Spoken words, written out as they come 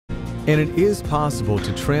And it is possible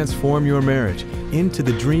to transform your marriage into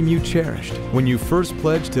the dream you cherished when you first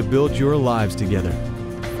pledged to build your lives together.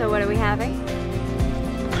 So what are we having?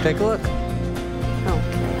 Take a look. Okay.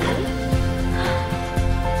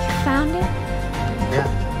 You found it?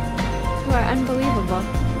 Yeah. You are unbelievable.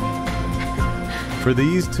 For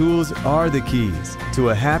these tools are the keys to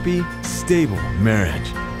a happy, stable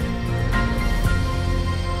marriage.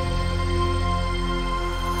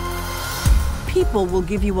 People will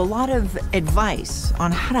give you a lot of advice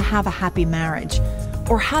on how to have a happy marriage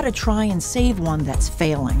or how to try and save one that's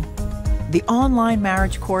failing. The online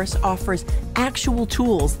marriage course offers actual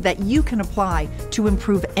tools that you can apply to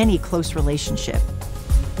improve any close relationship.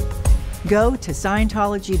 Go to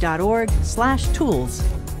Scientology.org/tools.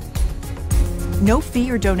 No fee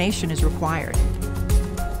or donation is required.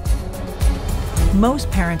 Most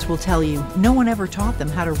parents will tell you no one ever taught them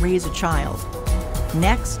how to raise a child.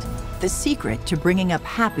 Next, the secret to bringing up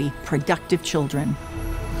happy, productive children.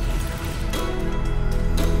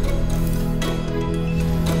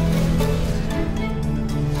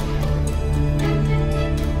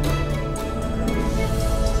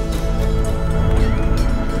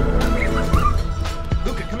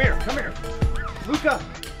 Luca, come here, come here. Luca!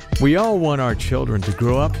 We all want our children to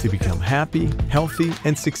grow up to become happy, healthy,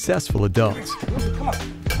 and successful adults. Luca, come on.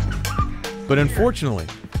 But unfortunately,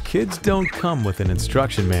 kids don't come with an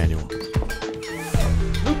instruction manual.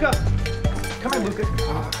 Luca! Come here,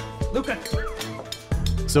 Luca. Luca!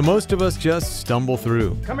 So most of us just stumble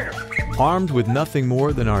through, Come here. armed with nothing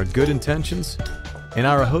more than our good intentions and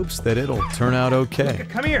our hopes that it'll turn out okay. Luca,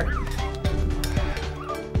 come here.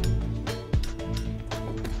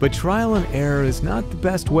 But trial and error is not the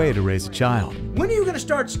best way to raise a child. When are you going to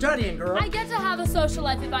start studying, girl? I get to have a social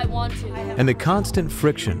life if I want to. And the constant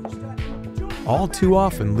friction all too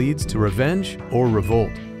often leads to revenge or revolt.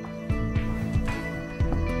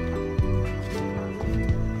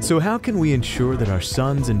 So how can we ensure that our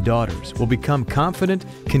sons and daughters will become confident,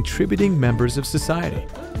 contributing members of society?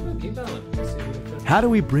 How do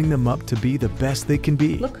we bring them up to be the best they can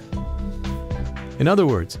be? In other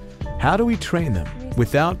words, how do we train them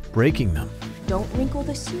without breaking them? Don't wrinkle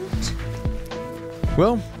the suit.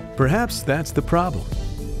 Well, perhaps that's the problem.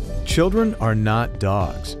 Children are not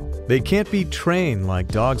dogs. They can't be trained like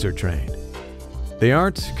dogs are trained. They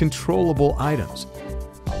aren't controllable items.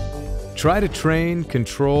 Try to train,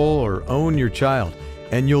 control, or own your child,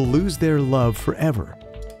 and you'll lose their love forever.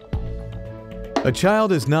 A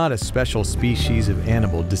child is not a special species of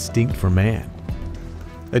animal distinct from man.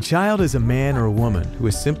 A child is a man or a woman who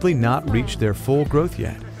has simply not reached their full growth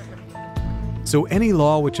yet. So any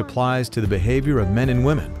law which applies to the behavior of men and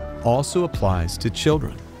women also applies to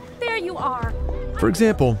children. There you are. For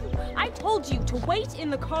example, I told you to wait in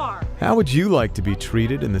the car. how would you like to be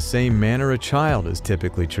treated in the same manner a child is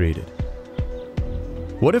typically treated?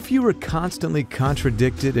 What if you were constantly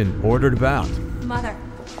contradicted and ordered about? Mother,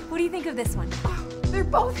 what do you think of this one? They're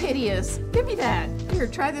both hideous. Give me that. Here,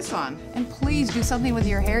 try this on. And please do something with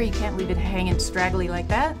your hair. You can't leave it hanging straggly like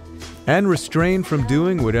that. And restrained from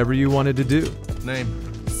doing whatever you wanted to do? Name.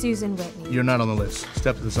 Susan Whitney. You're not on the list.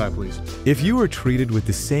 Step to the side, please. If you were treated with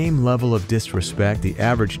the same level of disrespect the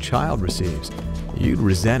average child receives, you'd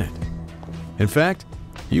resent it. In fact,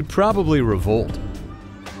 you'd probably revolt.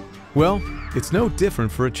 Well, it's no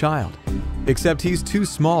different for a child, except he's too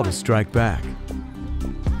small to strike back.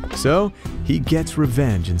 So, he gets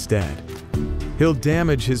revenge instead. He'll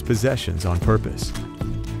damage his possessions on purpose,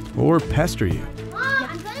 or pester you, Mom,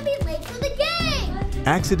 I'm gonna be late for the game!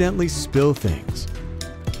 accidentally spill things,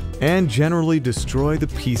 and generally destroy the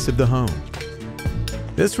peace of the home.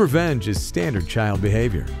 This revenge is standard child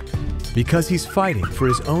behavior, because he's fighting for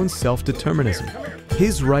his own self-determinism,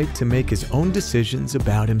 his right to make his own decisions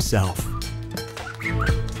about himself.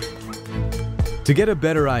 To get a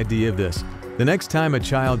better idea of this, the next time a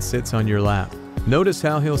child sits on your lap, notice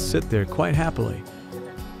how he'll sit there quite happily.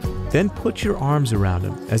 Then put your arms around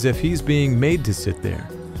him as if he's being made to sit there.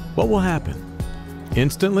 What will happen?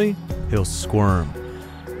 Instantly, he'll squirm.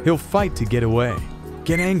 He'll fight to get away,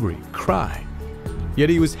 get angry, cry. Yet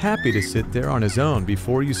he was happy to sit there on his own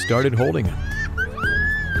before you started holding him.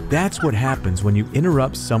 That's what happens when you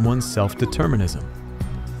interrupt someone's self-determinism.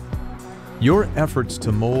 Your efforts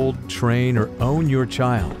to mold, train, or own your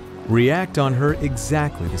child react on her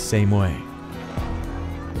exactly the same way.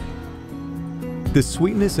 The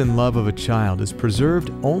sweetness and love of a child is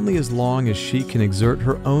preserved only as long as she can exert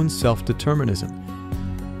her own self-determinism.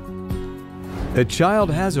 A child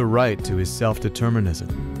has a right to his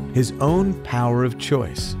self-determinism, his own power of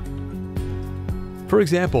choice. For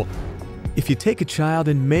example, if you take a child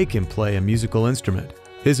and make him play a musical instrument,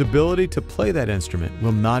 his ability to play that instrument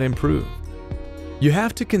will not improve. You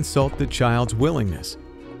have to consult the child's willingness.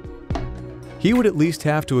 He would at least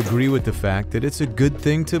have to agree with the fact that it's a good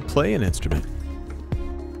thing to play an instrument.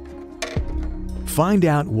 Find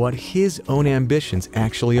out what his own ambitions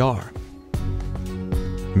actually are.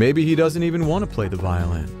 Maybe he doesn't even want to play the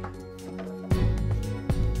violin.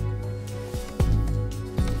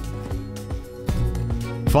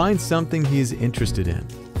 Find something he is interested in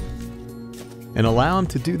and allow him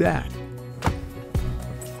to do that.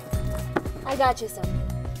 I got you something.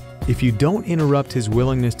 If you don't interrupt his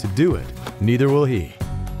willingness to do it, neither will he.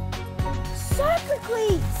 Soccer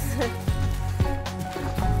cleats!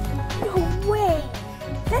 No way!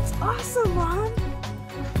 That's awesome, Mom!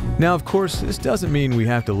 Now, of course, this doesn't mean we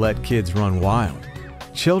have to let kids run wild.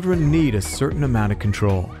 Children need a certain amount of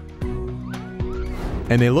control.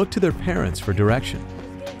 And they look to their parents for direction.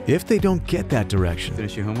 If they don't get that direction,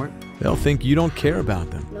 Finish your homework? they'll think you don't care about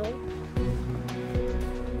them. No.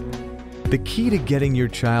 The key to getting your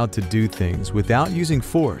child to do things without using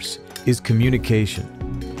force is communication.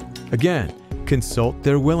 Again, consult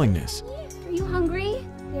their willingness. Are you hungry?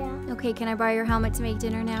 Yeah. Okay, can I borrow your helmet to make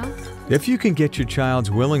dinner now? If you can get your child's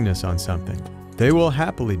willingness on something, they will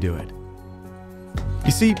happily do it.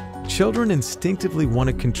 You see, children instinctively want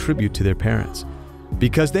to contribute to their parents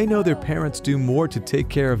because they know their parents do more to take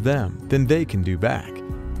care of them than they can do back.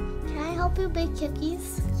 Can I help you bake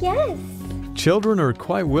cookies? Yes. Children are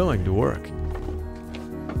quite willing to work.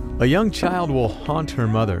 A young child will haunt her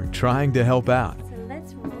mother trying to help out. So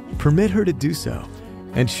let's roll. Permit her to do so,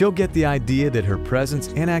 and she'll get the idea that her presence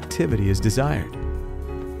and activity is desired.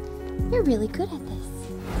 You're really good at this.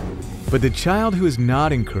 But the child who is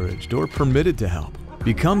not encouraged or permitted to help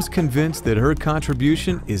becomes convinced that her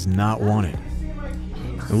contribution is not wanted.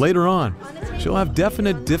 And later on, she'll have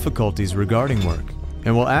definite difficulties regarding work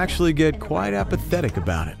and will actually get quite apathetic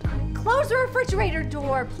about it. Close the refrigerator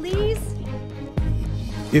door, please.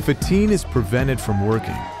 If a teen is prevented from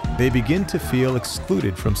working, they begin to feel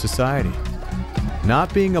excluded from society.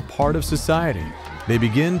 Not being a part of society, they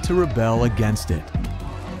begin to rebel against it.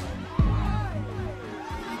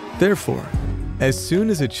 Therefore, as soon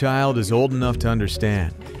as a child is old enough to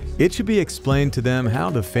understand, it should be explained to them how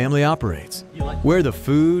the family operates, where the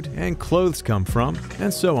food and clothes come from,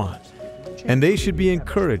 and so on. And they should be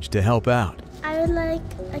encouraged to help out. I would like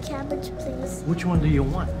a cabbage, please. Which one do you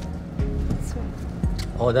want? This one.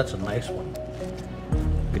 Oh, that's a nice one.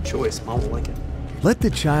 Good choice. Mom will like it. Let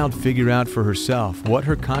the child figure out for herself what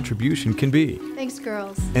her contribution can be, Thanks,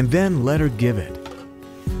 girls. and then let her give it.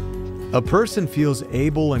 A person feels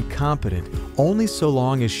able and competent only so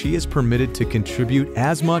long as she is permitted to contribute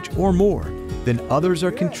as much or more than others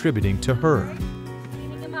are contributing to her.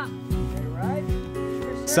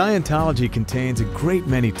 Scientology contains a great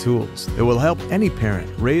many tools that will help any parent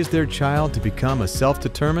raise their child to become a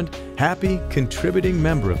self-determined, happy, contributing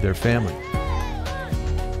member of their family.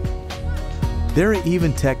 There are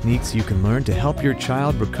even techniques you can learn to help your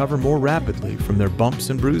child recover more rapidly from their bumps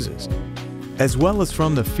and bruises, as well as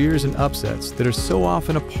from the fears and upsets that are so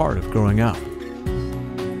often a part of growing up.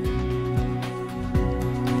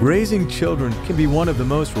 Raising children can be one of the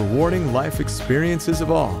most rewarding life experiences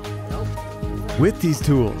of all. With these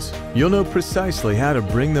tools, you'll know precisely how to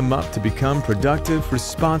bring them up to become productive,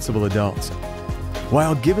 responsible adults,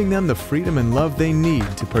 while giving them the freedom and love they need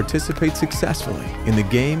to participate successfully in the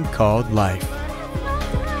game called life.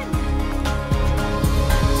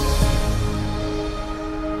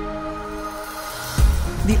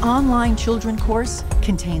 The online children course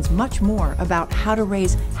contains much more about how to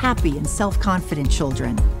raise happy and self-confident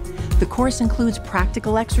children. The course includes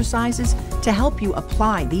practical exercises to help you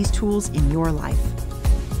apply these tools in your life.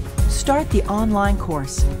 Start the online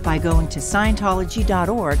course by going to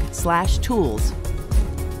Scientology.org/tools.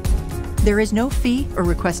 There is no fee or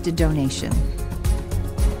requested donation.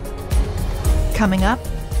 Coming up,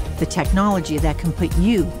 the technology that can put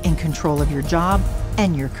you in control of your job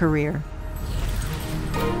and your career.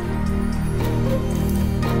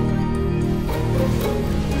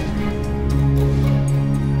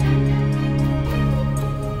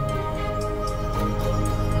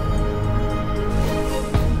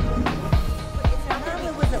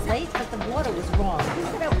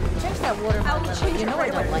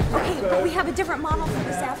 Okay, but we have a different model for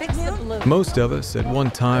this afternoon. Most of us, at one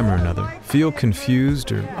time or another, feel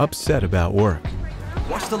confused or upset about work.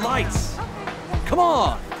 Watch the lights. Come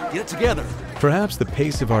on, get it together. Perhaps the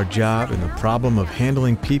pace of our job and the problem of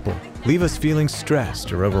handling people leave us feeling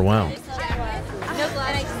stressed or overwhelmed.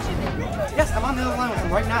 Yes, I'm on the other line with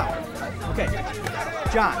him right now. Okay.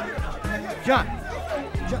 John.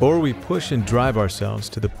 Or we push and drive ourselves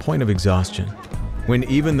to the point of exhaustion. when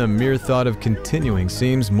even the mere thought of continuing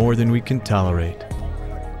seems more than we can tolerate.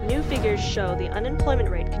 New figures show the unemployment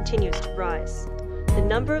rate continues to rise. The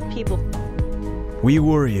number of people... We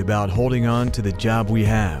worry about holding on to the job we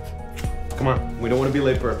have. Come on, we don't want to be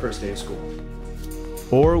late for our first day of school.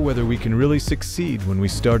 Or whether we can really succeed when we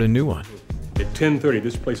start a new one. At 10:30,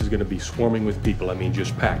 this place is going to be swarming with people. I mean,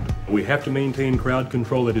 just packed. We have to maintain crowd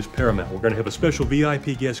control. That is paramount. We're going to have a special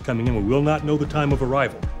VIP guest coming in. We will not know the time of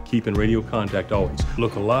arrival. Keep in radio contact always.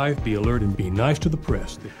 Look alive, be alert, and be nice to the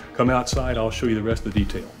press. Come outside. I'll show you the rest of the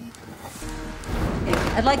detail.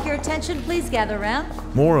 I'd like your attention. Please gather around.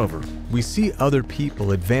 Moreover, we see other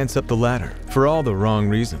people advance up the ladder for all the wrong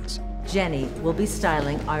reasons. Jenny will be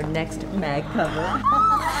styling our next mag cover.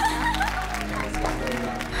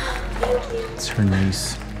 It's her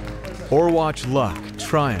niece. Or watch luck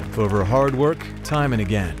triumph over hard work time and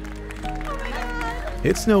again.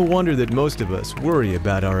 It's no wonder that most of us worry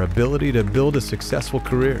about our ability to build a successful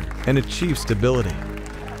career and achieve stability.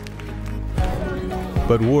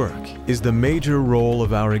 But work is the major role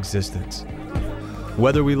of our existence,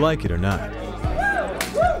 whether we like it or not.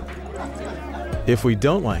 If we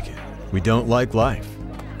don't like it, we don't like life.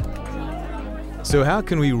 So how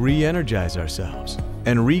can we re-energize ourselves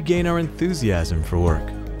and regain our enthusiasm for work,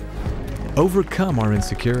 overcome our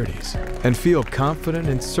insecurities, and feel confident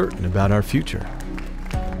and certain about our future?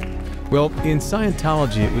 Well, in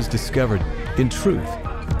Scientology it was discovered, in truth,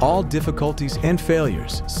 all difficulties and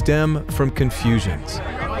failures stem from confusions.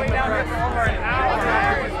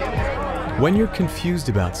 When you're confused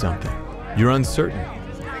about something, you're uncertain.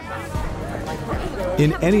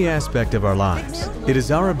 In any aspect of our lives, it is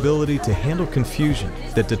our ability to handle confusion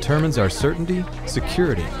that determines our certainty,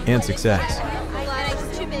 security, and success.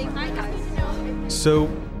 So,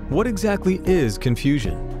 what exactly is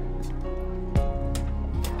confusion?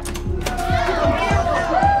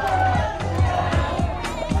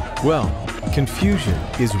 Well, confusion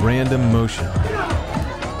is random motion.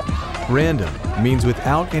 Random means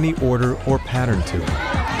without any order or pattern to it.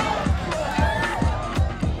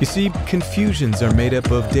 You see, confusions are made up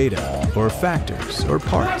of data, or factors, or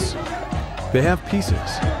parts. They have pieces.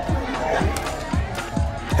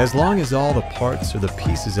 As long as all the parts or the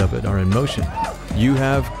pieces of it are in motion, you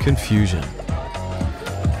have confusion.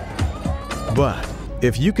 But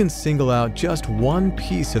if you can single out just one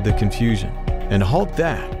piece of the confusion and halt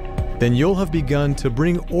that, then you'll have begun to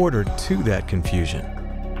bring order to that confusion.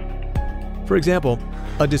 For example,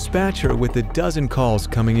 a dispatcher with a dozen calls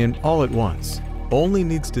coming in all at once only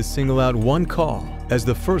needs to single out one call as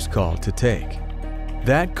the first call to take.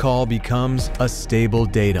 That call becomes a stable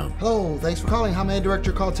datum. Hello, thanks for calling. How may I direct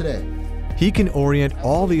your call today? He can orient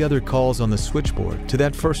all the other calls on the switchboard to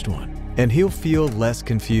that first one, and he'll feel less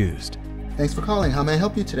confused. Thanks for calling. How may I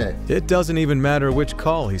help you today? It doesn't even matter which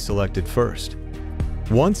call he selected first.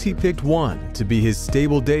 Once he picked one to be his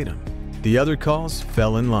stable datum, the other calls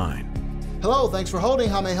fell in line. Hello, thanks for holding.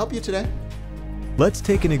 How may I help you today? Let's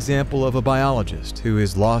take an example of a biologist who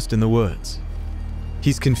is lost in the woods.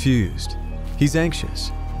 He's confused. He's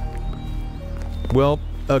anxious. Well,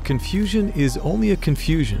 a confusion is only a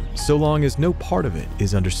confusion so long as no part of it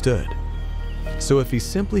is understood. So if he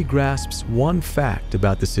simply grasps one fact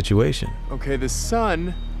about the situation, okay, the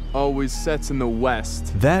sun always sets in the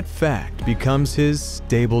west. That fact becomes his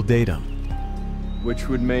stable datum. Which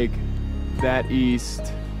would make that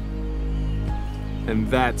east and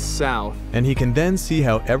that south. And he can then see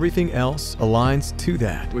how everything else aligns to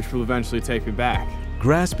that. Which will eventually take me back.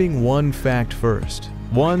 Grasping one fact first,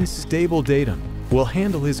 one stable datum, will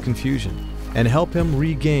handle his confusion and help him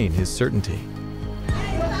regain his certainty.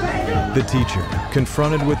 The teacher,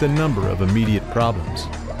 confronted with a number of immediate problems,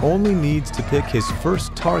 only needs to pick his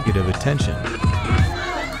first target of attention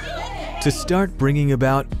to start bringing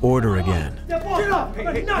about order again. Get up!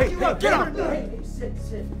 Hey, get up!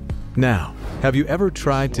 Now, have you ever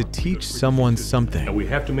tried to teach someone something? Now we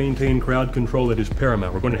have to maintain crowd control. That is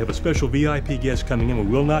paramount. We're going to have a special VIP guest coming in. We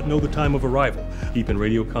will not know the time of arrival. Keep in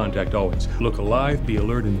radio contact always. Look alive, be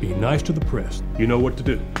alert, and be nice to the press. You know what to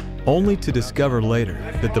do. Only to discover later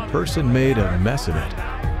that the person made a mess of it.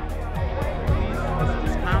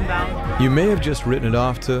 You may have just written it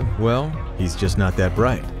off to, well, he's just not that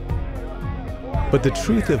bright. But the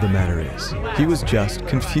truth of the matter is, he was just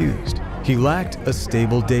confused. He lacked a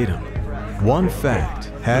stable datum. One fact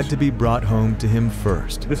had to be brought home to him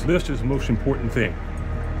first. This list is the most important thing.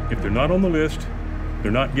 If they're not on the list,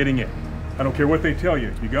 they're not getting in. I don't care what they tell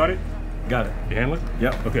you. You got it? Got it. You handle it?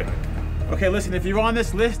 Yep. Okay. Okay, listen, if you're on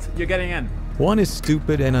this list, you're getting in. One is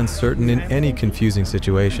stupid and uncertain in any confusing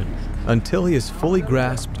situation until he has fully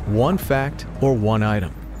grasped one fact or one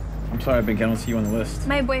item. I'm sorry, Big. I don't see you on the list.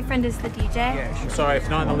 My boyfriend is the DJ. Yeah, sure. I'm sorry, if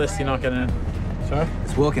not on the list, you're not getting in. Sorry?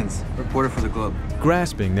 It's Wilkins, reporter for the Globe.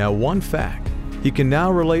 Grasping now one fact, he can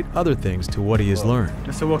now relate other things to what he has learned.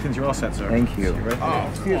 Mr. Wilkins, you're all set, sir. Thank you.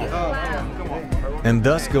 And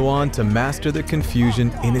thus go on to master the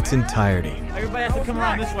confusion in its entirety. Everybody has to come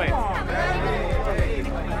around this way.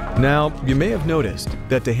 Now, you may have noticed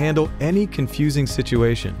that to handle any confusing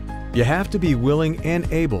situation, you have to be willing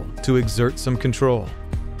and able to exert some control.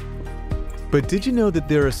 But did you know that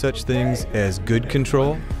there are such things as good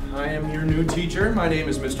control? I am your new teacher. My name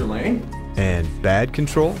is Mr. Lane. And bad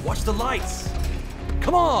control? Watch the lights.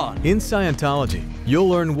 Come on. In Scientology, you'll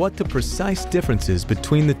learn what the precise difference is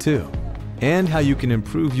between the two, and how you can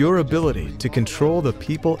improve your ability to control the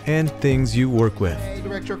people and things you work with. Hey,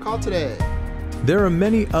 direct your call today. There are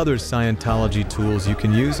many other Scientology tools you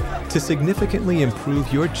can use to significantly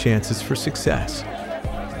improve your chances for success.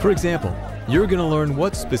 For example, you're going to learn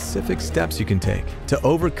what specific steps you can take to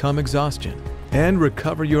overcome exhaustion and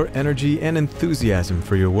recover your energy and enthusiasm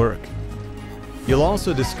for your work. You'll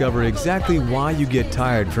also discover exactly why you get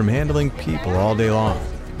tired from handling people all day long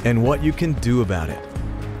and what you can do about it.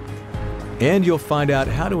 And you'll find out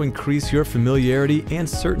how to increase your familiarity and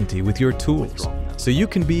certainty with your tools so you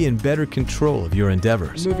can be in better control of your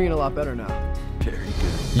endeavors. Moving it a lot better now. Very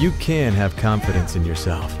good. You can have confidence in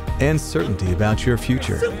yourself and certainty about your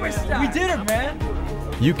future. Superstar. We did it, man.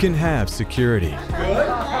 You can have security. Good.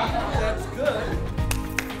 That's good.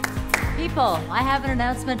 People, I have an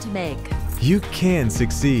announcement to make. You can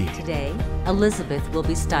succeed. Today, Elizabeth will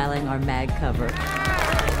be styling our mag cover.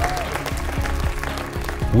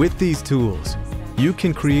 With these tools, you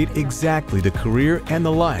can create exactly the career and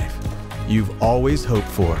the life you've always hoped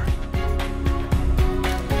for.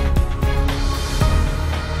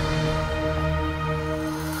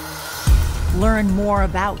 Learn more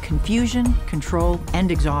about confusion, control,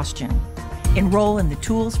 and exhaustion. Enroll in the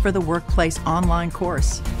Tools for the Workplace online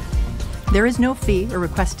course. There is no fee or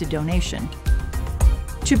requested donation.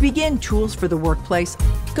 To begin Tools for the Workplace,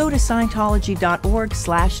 go to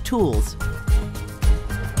Scientology.org/tools.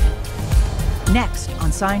 Next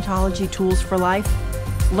on Scientology Tools for Life,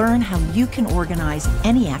 learn how you can organize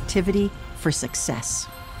any activity for success.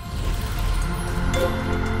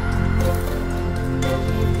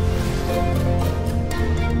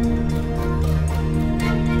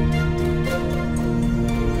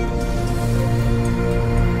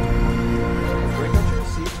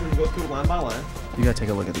 You gotta take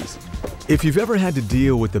a look at these. If you've ever had to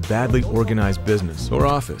deal with a badly organized business or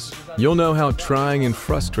office, you'll know how trying and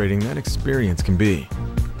frustrating that experience can be.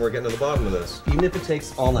 We're getting to the bottom of this, even if it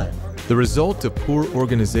takes all night. The result of poor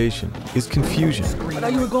organization is confusion. I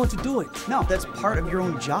thought you were going to do it. No, that's part of your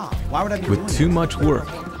own job. Why would I be With too much work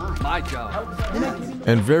My job.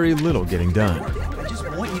 and very little getting done. I just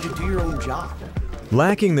want you to do your own job.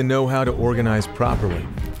 Lacking the know-how to organize properly,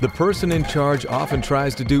 the person in charge often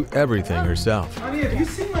tries to do everything herself. Honey, have you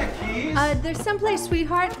seen my keys? There's someplace,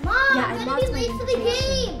 sweetheart. Mom, Yeah, I'm I gonna be lost my late for the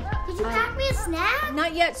game. Did you pack me a snack?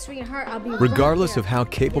 Not yet, sweetheart. I'll be Regardless right of how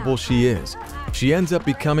capable she is, she ends up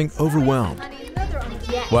becoming overwhelmed,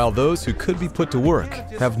 there. while those who could be put to work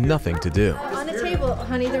have nothing to do. On the table,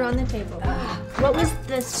 honey. They're on the table. What was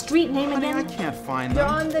the street name again? I can't find They're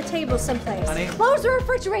them. on the table someplace. Honey? Close the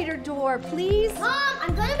refrigerator door, please. Mom,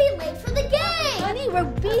 I'm gonna be late for the game. Honey, we'll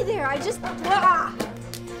be there. I just...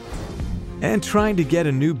 And trying to get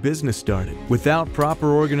a new business started without proper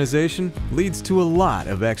organization leads to a lot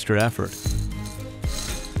of extra effort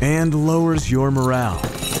and lowers your morale.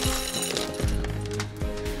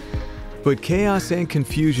 But chaos and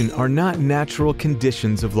confusion are not natural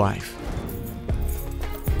conditions of life.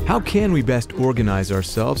 How can we best organize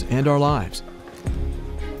ourselves and our lives?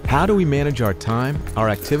 How do we manage our time, our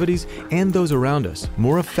activities, and those around us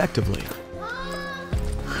more effectively?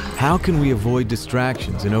 How can we avoid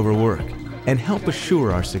distractions and overwork and help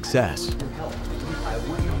assure our success?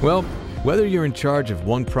 Well, whether you're in charge of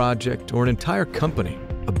one project or an entire company,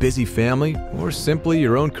 a busy family, or simply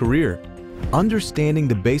your own career, understanding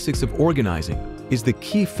the basics of organizing is the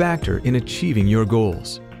key factor in achieving your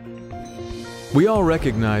goals. We all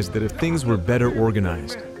recognize that if things were better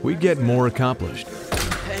organized, we'd get more accomplished.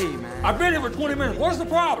 Hey, man. I've been here for 20 minutes. What's the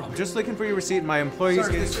problem? Just looking for your receipt. My employee's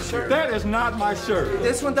getting This shirt. That is not my shirt.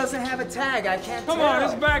 This one doesn't have a tag. I can't Come on,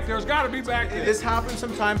 it's back there. It's got to be back there. This happens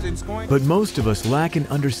sometimes. It's going. But most of us lack an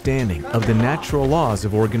understanding of the natural laws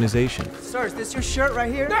of organization. Sir, is this your shirt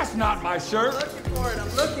right here? That's not my shirt. I'm looking for it.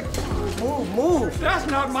 I'm looking for it. Move. That's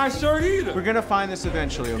not my shirt either. We're gonna find this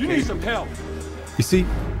eventually, okay? You need some help. You see,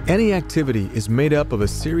 any activity is made up of a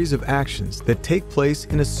series of actions that take place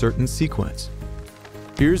in a certain sequence.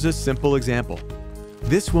 Here's a simple example.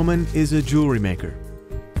 this woman is a jewelry maker.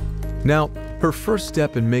 Now, her first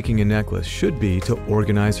step in making a necklace should be to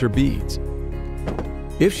organize her beads.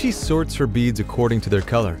 If she sorts her beads according to their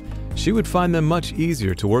color, she would find them much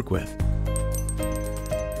easier to work with.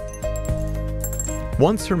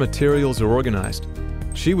 Once her materials are organized,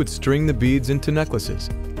 she would string the beads into necklaces.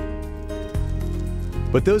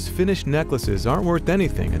 But those finished necklaces aren't worth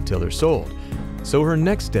anything until they're sold, so her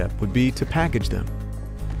next step would be to package them.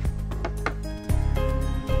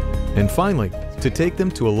 And finally, to take them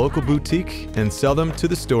to a local boutique and sell them to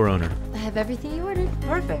the store owner. I have everything you ordered.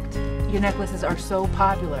 Perfect. Your necklaces are so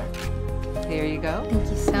popular. Here you go. Thank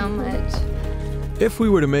you so much. If we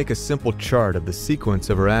were to make a simple chart of the sequence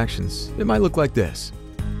of her actions, it might look like this: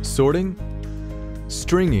 sorting,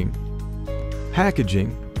 stringing,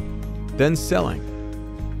 packaging, then selling.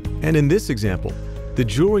 And in this example, the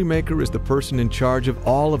jewelry maker is the person in charge of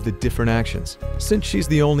all of the different actions, since she's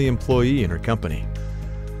the only employee in her company.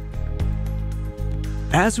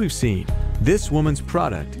 As we've seen, this woman's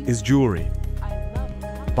product is jewelry.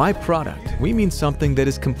 By product, we mean something that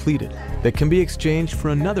is completed, that can be exchanged for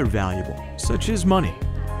another valuable, such as money.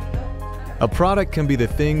 A product can be the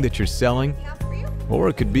thing that you're selling, or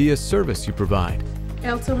it could be a service you provide.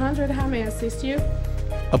 L200, how may I assist you?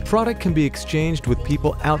 A product can be exchanged with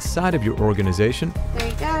people outside of your organization, There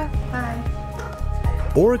you go. Bye.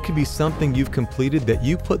 or it could be something you've completed that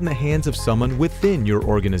you put in the hands of someone within your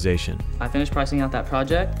organization. I finished pricing out that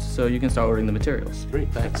project, so you can start ordering the materials. Great,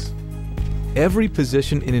 thanks. Every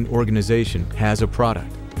position in an organization has a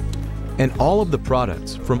product. And all of the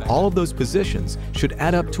products from all of those positions should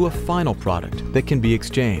add up to a final product that can be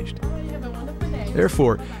exchanged.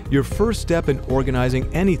 Therefore, your first step in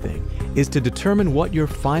organizing anything is to determine what your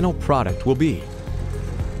final product will be.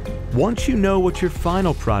 Once you know what your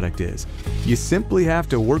final product is, you simply have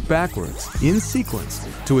to work backwards, in sequence,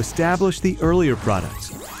 to establish the earlier products,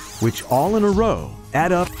 which all in a row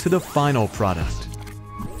add up to the final product.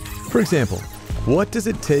 For example, what does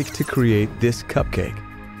it take to create this cupcake?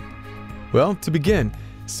 Well, to begin,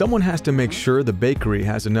 someone has to make sure the bakery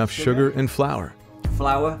has enough sugar and flour.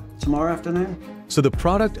 Flour tomorrow afternoon? So the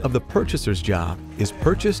product of the purchaser's job is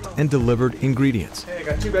purchased and delivered ingredients. Hey, I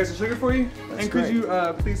got 2 bags of sugar for you. And could you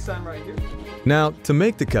please sign right here? Now, to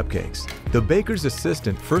make the cupcakes, the baker's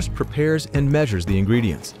assistant first prepares and measures the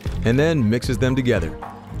ingredients, and then mixes them together.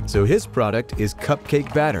 So his product is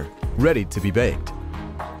cupcake batter, ready to be baked.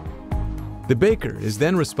 The baker is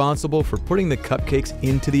then responsible for putting the cupcakes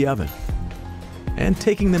into the oven and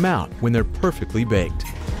taking them out when they're perfectly baked.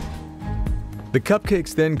 The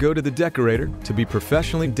cupcakes then go to the decorator to be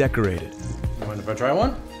professionally decorated. Mind if I try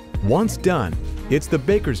one? Once done, it's the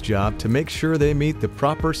baker's job to make sure they meet the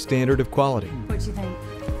proper standard of quality. What do you think?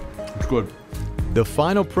 It's good. The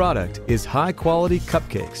final product is high-quality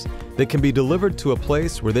cupcakes that can be delivered to a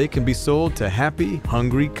place where they can be sold to happy,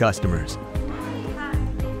 hungry customers.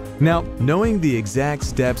 Now, knowing the exact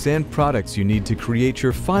steps and products you need to create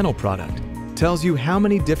your final product tells you how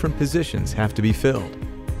many different positions have to be filled.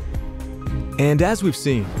 And as we've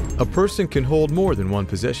seen, a person can hold more than one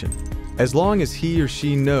position, as long as he or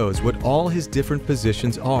she knows what all his different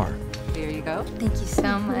positions are. Here you go. Thank you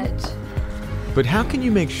so much. But how can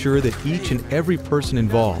you make sure that each and every person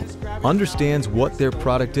involved understands what their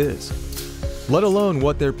product is, let alone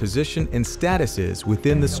what their position and status is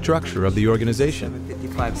within the structure of the organization?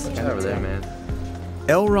 55% over there, man.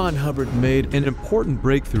 L. Ron Hubbard made an important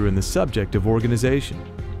breakthrough in the subject of organization.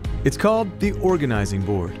 It's called the Organizing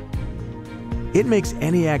Board. It makes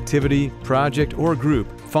any activity, project, or group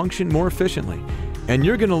function more efficiently, and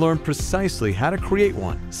you're going to learn precisely how to create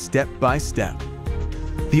one step by step.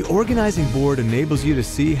 The Organizing Board enables you to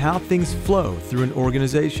see how things flow through an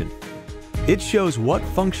organization. It shows what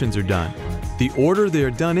functions are done, the order they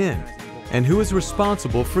are done in, and who is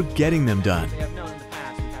responsible for getting them done.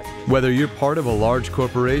 Whether you're part of a large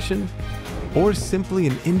corporation or simply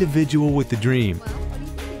an individual with a dream,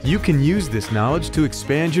 you can use this knowledge to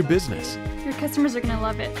expand your business, Your customers are gonna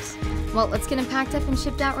love it. Well, let's get them packed up and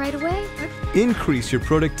shipped out right away. increase your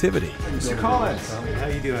productivity, Mr. Collins. How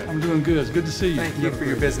you doing? I'm doing good. It's good to see you. Thank you for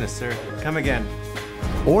your business, sir. Come again.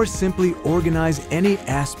 or simply organize any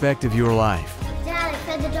aspect of your life. Dad, I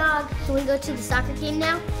fed the dog. Can we go to the soccer game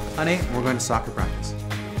now? Honey, we're going to soccer practice.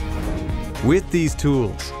 With these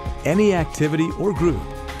tools, any activity or group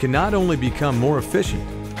can not only become more efficient,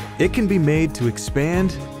 it can be made to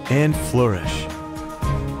expand and flourish.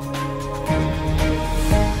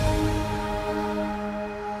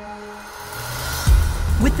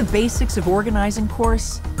 With the Basics of Organizing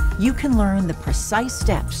course, you can learn the precise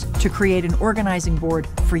steps to create an organizing board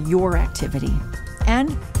for your activity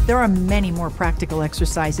and There are many more practical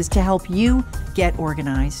exercises to help you get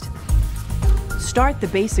organized. Start the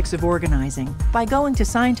basics of organizing by going to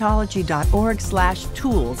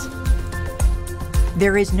Scientology.org/tools.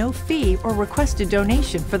 There is no fee or requested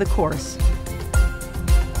donation for the course.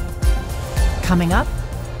 Coming up,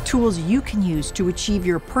 tools you can use to achieve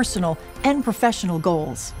your personal and professional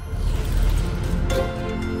goals.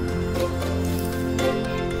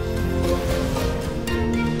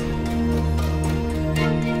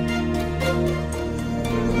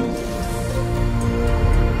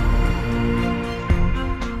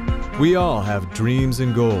 We all have dreams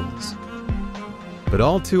and goals, but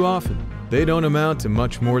all too often, they don't amount to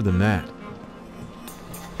much more than that.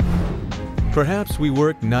 Perhaps we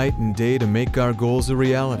work night and day to make our goals a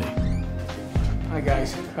reality. Hi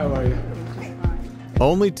guys, how are you?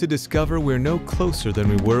 Only to discover we're no closer than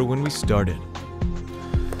we were when we started.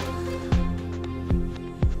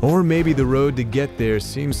 Or maybe the road to get there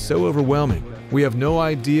seems so overwhelming, we have no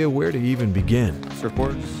idea where to even begin.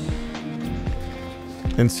 Surfboards.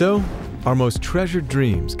 And so, our most treasured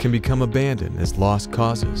dreams can become abandoned as lost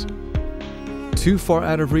causes, too far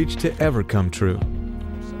out of reach to ever come true.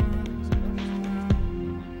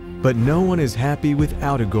 But no one is happy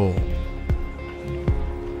without a goal.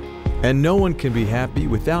 And no one can be happy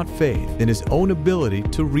without faith in his own ability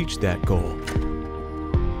to reach that goal.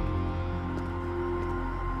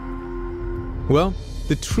 Well,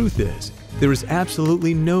 the truth is, there is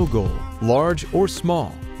absolutely no goal, large or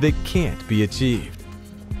small, that can't be achieved.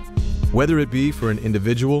 Whether it be for an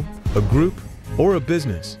individual, a group, or a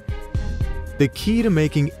business. The key to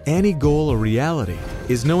making any goal a reality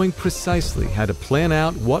is knowing precisely how to plan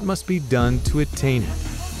out what must be done to attain it.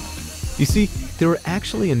 You see, there are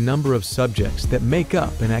actually a number of subjects that make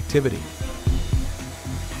up an activity.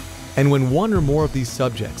 And when one or more of these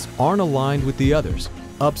subjects aren't aligned with the others,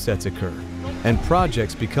 upsets occur, and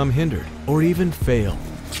projects become hindered or even fail.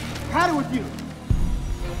 Had it with you.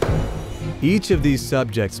 Each of these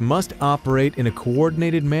subjects must operate in a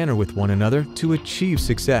coordinated manner with one another to achieve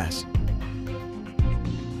success.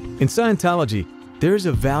 In Scientology, there's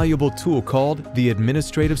a valuable tool called the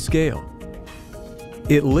administrative scale.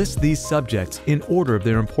 It lists these subjects in order of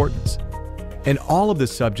their importance, and all of the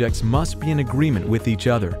subjects must be in agreement with each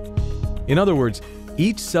other. In other words,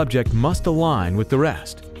 each subject must align with the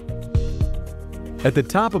rest. At the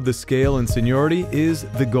top of the scale in seniority is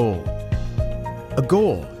the goal. A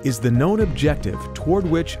goal is the known objective toward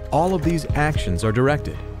which all of these actions are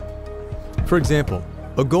directed. For example,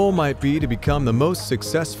 a goal might be to become the most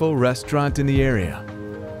successful restaurant in the area,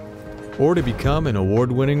 or to become an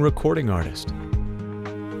award-winning recording artist,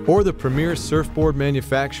 or the premier surfboard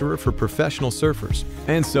manufacturer for professional surfers,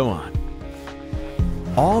 and so on.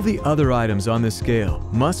 All the other items on this scale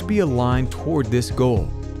must be aligned toward this goal.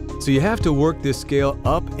 So you have to work this scale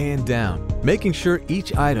up and down, making sure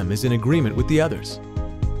each item is in agreement with the others.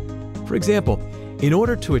 For example, in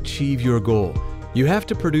order to achieve your goal, you have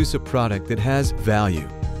to produce a product that has value.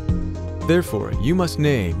 Therefore, you must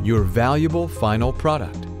name your valuable final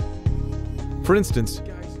product. For instance,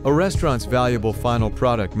 a restaurant's valuable final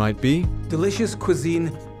product might be Delicious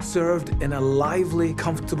cuisine served in a lively,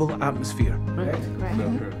 comfortable atmosphere.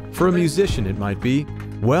 For a musician, it might be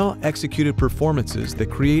well-executed performances that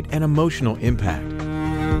create an emotional impact.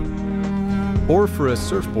 Or for a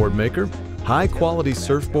surfboard maker, high-quality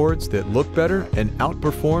surfboards that look better and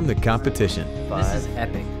outperform the competition. This is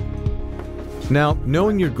epic. Now,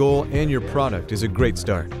 knowing your goal and your product is a great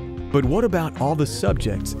start. But what about all the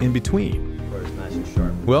subjects in between?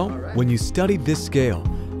 Well, when you study this scale,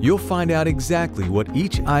 you'll find out exactly what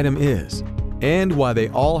each item is and why they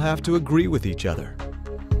all have to agree with each other.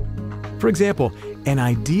 For example, an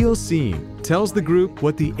ideal scene tells the group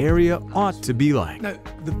what the area ought to be like. Now,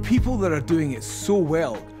 the people that are doing it so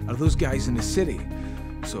well are those guys in the city.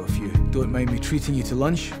 So if you don't mind me treating you to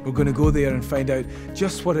lunch, we're going to go there and find out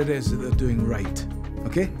just what it is that they're doing right.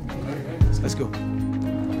 Okay? Let's go.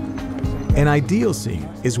 An ideal scene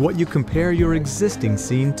is what you compare your existing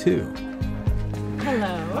scene to.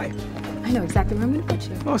 Hello. Hi. I know exactly where I'm going to put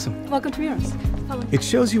you. Awesome. Welcome to yours. It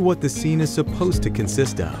shows you what the scene is supposed to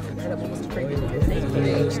consist of.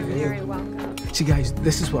 See guys,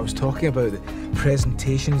 this is what I was talking about. The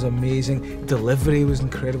presentation's amazing, delivery was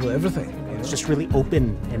incredible, everything. It's just really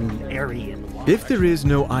open and airy and wide. If there is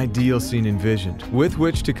no ideal scene envisioned with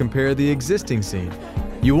which to compare the existing scene,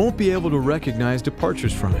 you won't be able to recognize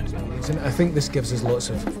departures from it. I think this gives us lots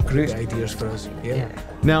of great ideas for us. Yeah.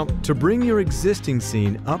 Now, to bring your existing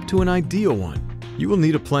scene up to an ideal one, you will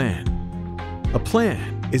need a plan. A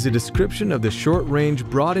plan is a description of the short-range,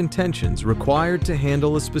 broad intentions required to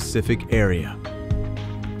handle a specific area.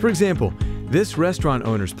 For example, This restaurant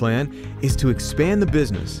owner's plan is to expand the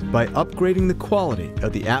business by upgrading the quality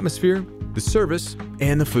of the atmosphere, the service,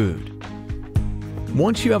 and the food.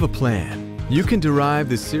 Once you have a plan, you can derive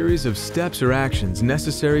the series of steps or actions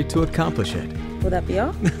necessary to accomplish it. Will that be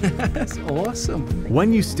all? That's awesome.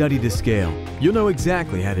 When you study the scale, you'll know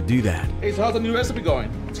exactly how to do that. Hey, so how's the new recipe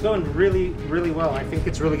going? It's going really, really well. I think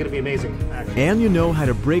it's really going to be amazing, actually. And you know how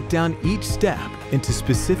to break down each step into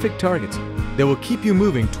specific targets that will keep you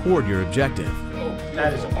moving toward your objective. Oh,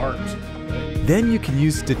 that is art. Then you can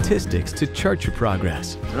use statistics to chart your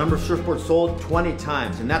progress. The number of surfboards sold 20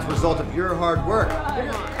 times, and that's a result of your hard work.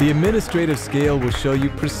 The administrative scale will show you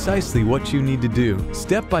precisely what you need to do,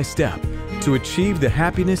 step by step, to achieve the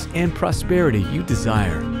happiness and prosperity you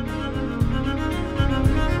desire.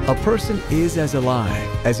 A person is as alive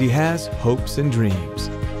as he has hopes and dreams.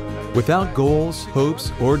 Without goals,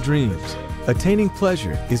 hopes, or dreams, attaining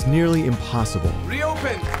pleasure is nearly impossible.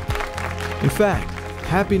 Reopen! In fact,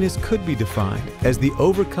 happiness could be defined as the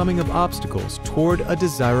overcoming of obstacles toward a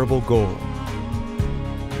desirable goal.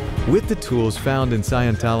 With the tools found in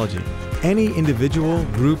Scientology, any individual,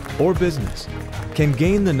 group, or business can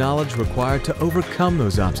gain the knowledge required to overcome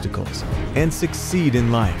those obstacles and succeed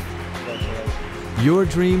in life. Your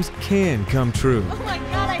dreams can come true. Oh my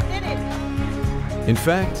God, I did it! In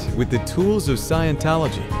fact, with the tools of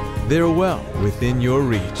Scientology, they're well within your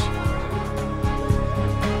reach.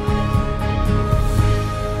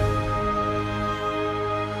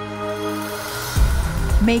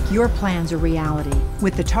 Make your plans a reality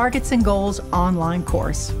with the Targets and Goals online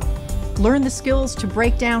course. Learn the skills to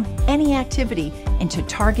break down any activity into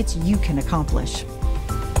targets you can accomplish.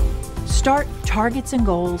 Start Targets and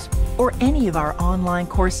Goals or any of our online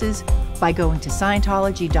courses by going to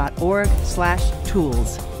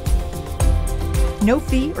Scientology.org/tools. No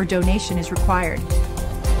fee or donation is required.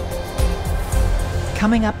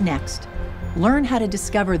 Coming up next, learn how to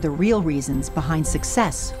discover the real reasons behind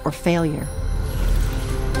success or failure.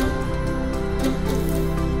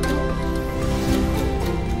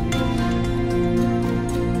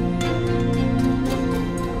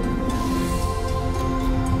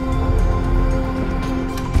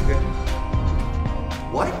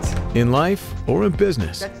 In life or in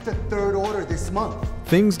business, That's the third order this month.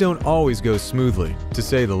 things don't always go smoothly, to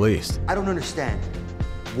say the least. I don't understand.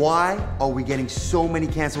 Why are we getting so many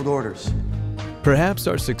canceled orders? Perhaps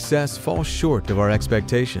our success falls short of our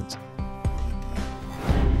expectations.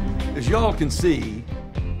 As y'all can see,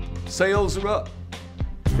 sales are up.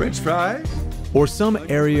 French fries? Or some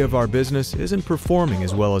area of our business isn't performing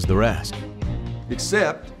as well as the rest.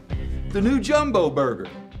 Except the new jumbo burger.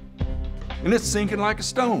 And it's sinking like a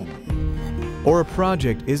stone. Or a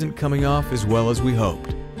project isn't coming off as well as we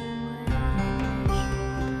hoped.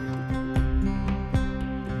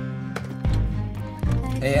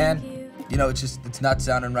 Hey, Ann, you know, it's not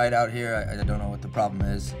sounding right out here. I don't know what the problem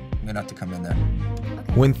is. I'm gonna have to come in there.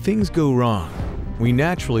 When things go wrong, we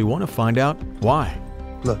naturally want to find out why.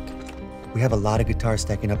 Look, we have a lot of guitars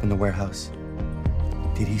stacking up in the warehouse.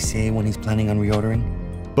 Did he say when he's planning on reordering?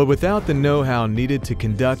 But without the know-how needed to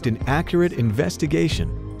conduct an accurate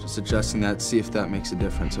investigation, Just adjusting that, see if that makes a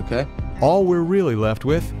difference, okay? all we're really left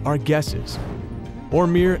with are guesses or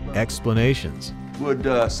mere explanations. Would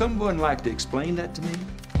someone like to explain that to me?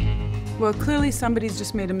 Well, clearly somebody's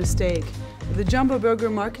just made a mistake. The Jumbo Burger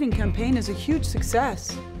marketing campaign is a huge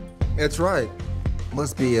success. That's right.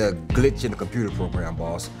 Must be a glitch in the computer program,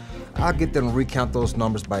 boss. I'll get them to recount those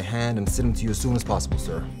numbers by hand and send them to you as soon as possible,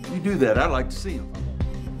 sir. You do that, I'd like to see them.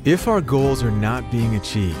 If our goals are not being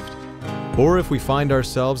achieved, or if we find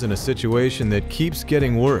ourselves in a situation that keeps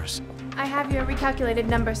getting worse, I have your recalculated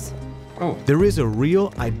numbers. Oh. there is a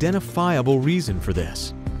real identifiable reason for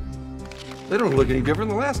this. They don't look any different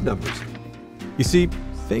than the last numbers. You see,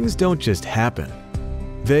 things don't just happen.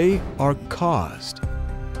 They are caused.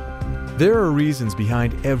 There are reasons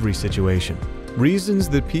behind every situation, reasons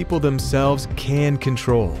that people themselves can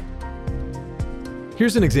control.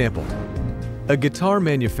 Here's an example. A guitar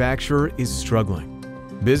manufacturer is struggling.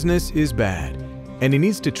 Business is bad, and he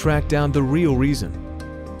needs to track down the real reason.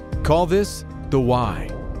 Call this the why.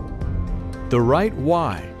 The right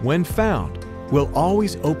why, when found, will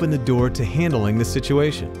always open the door to handling the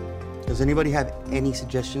situation. Does anybody have any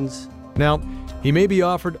suggestions? Now, he may be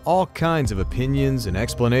offered all kinds of opinions and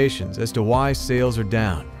explanations as to why sales are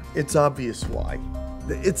down. It's obvious why.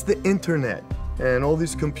 It's the internet and all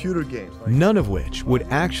these computer games. None of which would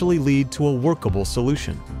actually lead to a workable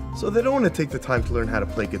solution. So they don't want to take the time to learn how to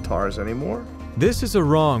play guitars anymore. This is a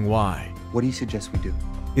wrong why. What do you suggest we do?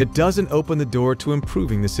 It doesn't open the door to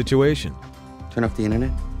improving the situation. Turn off the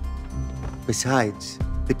internet? Besides,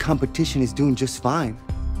 the competition is doing just fine.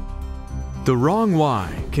 The wrong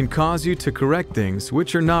why can cause you to correct things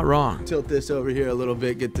which are not wrong, Tilt this over here a little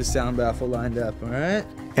bit, get the sound baffle lined up, all right?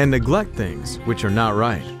 and neglect things which are not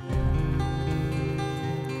right.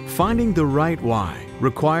 Finding the right why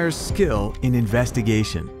requires skill in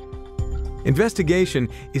investigation. Investigation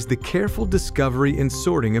is the careful discovery and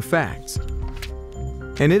sorting of facts,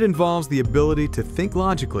 and it involves the ability to think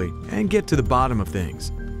logically and get to the bottom of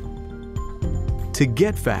things. To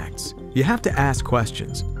get facts, you have to ask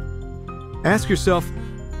questions. Ask yourself,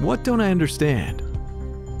 what don't I understand?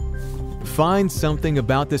 Find something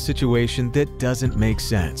about the situation that doesn't make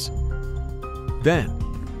sense. Then,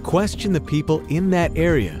 question the people in that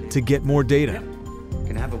area to get more data.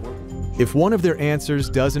 Can I have a word? If one of their answers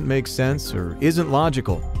doesn't make sense or isn't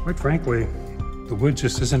logical, quite frankly, the wood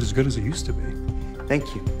just isn't as good as it used to be.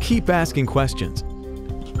 Thank you. keep asking questions.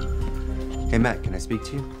 Hey, Matt, can I speak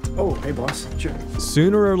to you? Oh, hey, boss. Sure.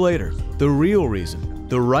 Sooner or later, the real reason,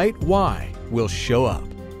 the right why, will show up.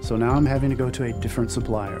 So now I'm having to go to a different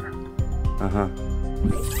supplier. Uh-huh.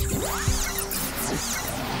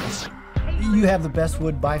 You have the best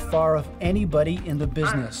wood by far of anybody in the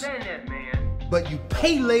business. But you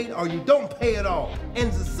pay late or you don't pay at all. And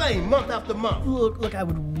it's the same month after month. Look, I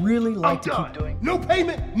would really like to keep doing... No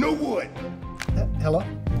payment, no wood. Hello?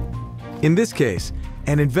 In this case,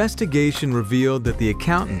 an investigation revealed that the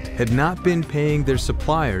accountant had not been paying their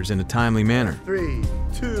suppliers in a timely manner. 3,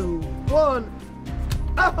 2, 1.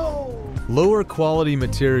 Oh! Lower quality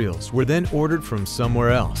materials were then ordered from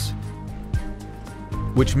somewhere else,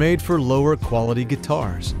 which made for lower quality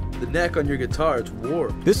guitars. The neck on your guitar, it's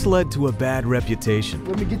warped. This led to a bad reputation,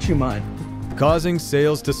 Let me get you mine. causing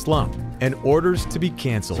sales to slump and orders to be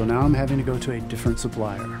canceled. So now I'm having to go to a different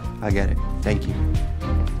supplier. I get it. Thank you.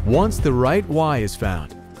 Once the right why is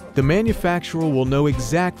found, the manufacturer will know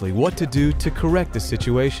exactly what to do to correct the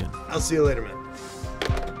situation. I'll see you later,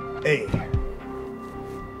 man. Hey.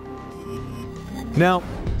 Now,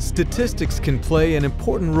 statistics can play an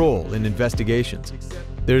important role in investigations.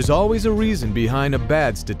 There's always a reason behind a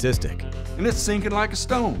bad statistic. And it's sinking like a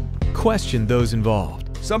stone. Question those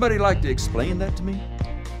involved. Somebody like to explain that to me?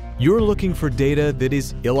 You're looking for data that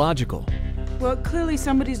is illogical. Well, clearly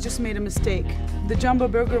somebody's just made a mistake. The Jumbo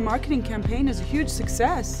Burger marketing campaign is a huge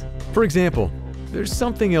success. For example, there's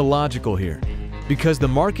something illogical here, because the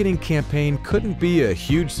marketing campaign couldn't be a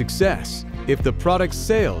huge success if the product's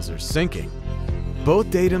sales are sinking.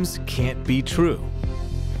 Both datums can't be true.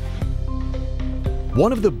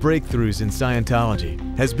 One of the breakthroughs in Scientology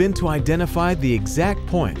has been to identify the exact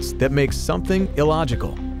points that make something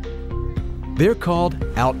illogical. They're called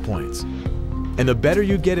out points, and the better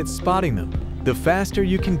you get at spotting them, the faster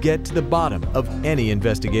you can get to the bottom of any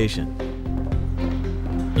investigation.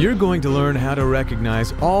 You're going to learn how to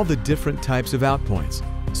recognize all the different types of out points,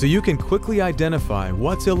 so you can quickly identify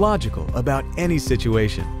what's illogical about any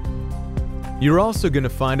situation. You're also going to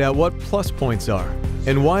find out what plus points are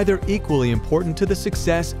and why they're equally important to the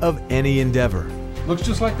success of any endeavor. Looks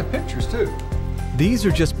just like the pictures, too. These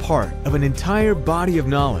are just part of an entire body of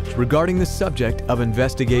knowledge regarding the subject of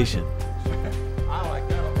investigation.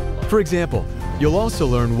 For example, you'll also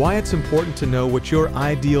learn why it's important to know what your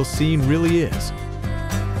ideal scene really is,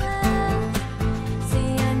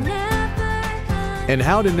 and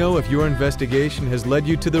how to know if your investigation has led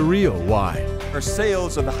you to the real why. Our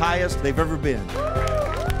sales are the highest they've ever been.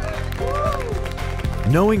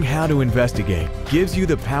 Knowing how to investigate gives you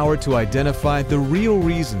the power to identify the real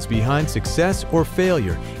reasons behind success or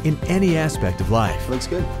failure in any aspect of life. Looks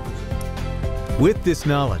good. With this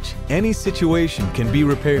knowledge, any situation can be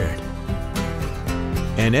repaired,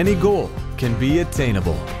 and any goal can be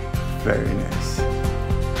attainable. Very nice.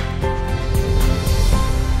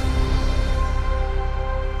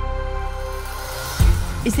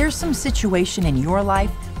 Is there some situation in your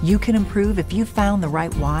life you can improve if you found the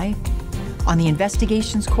right why? On the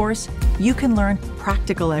Investigations course, you can learn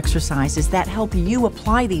practical exercises that help you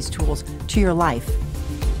apply these tools to your life.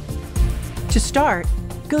 To start,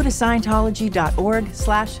 go to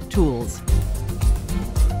Scientology.org/tools.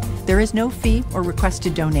 There is no fee or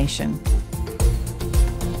requested donation.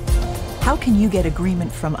 How can you get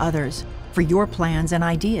agreement from others for your plans and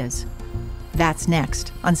ideas? That's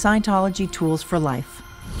next on Scientology Tools for Life.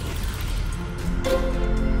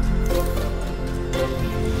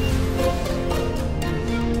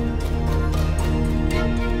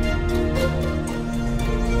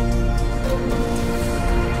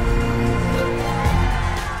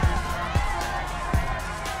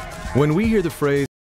 When we hear the phrase,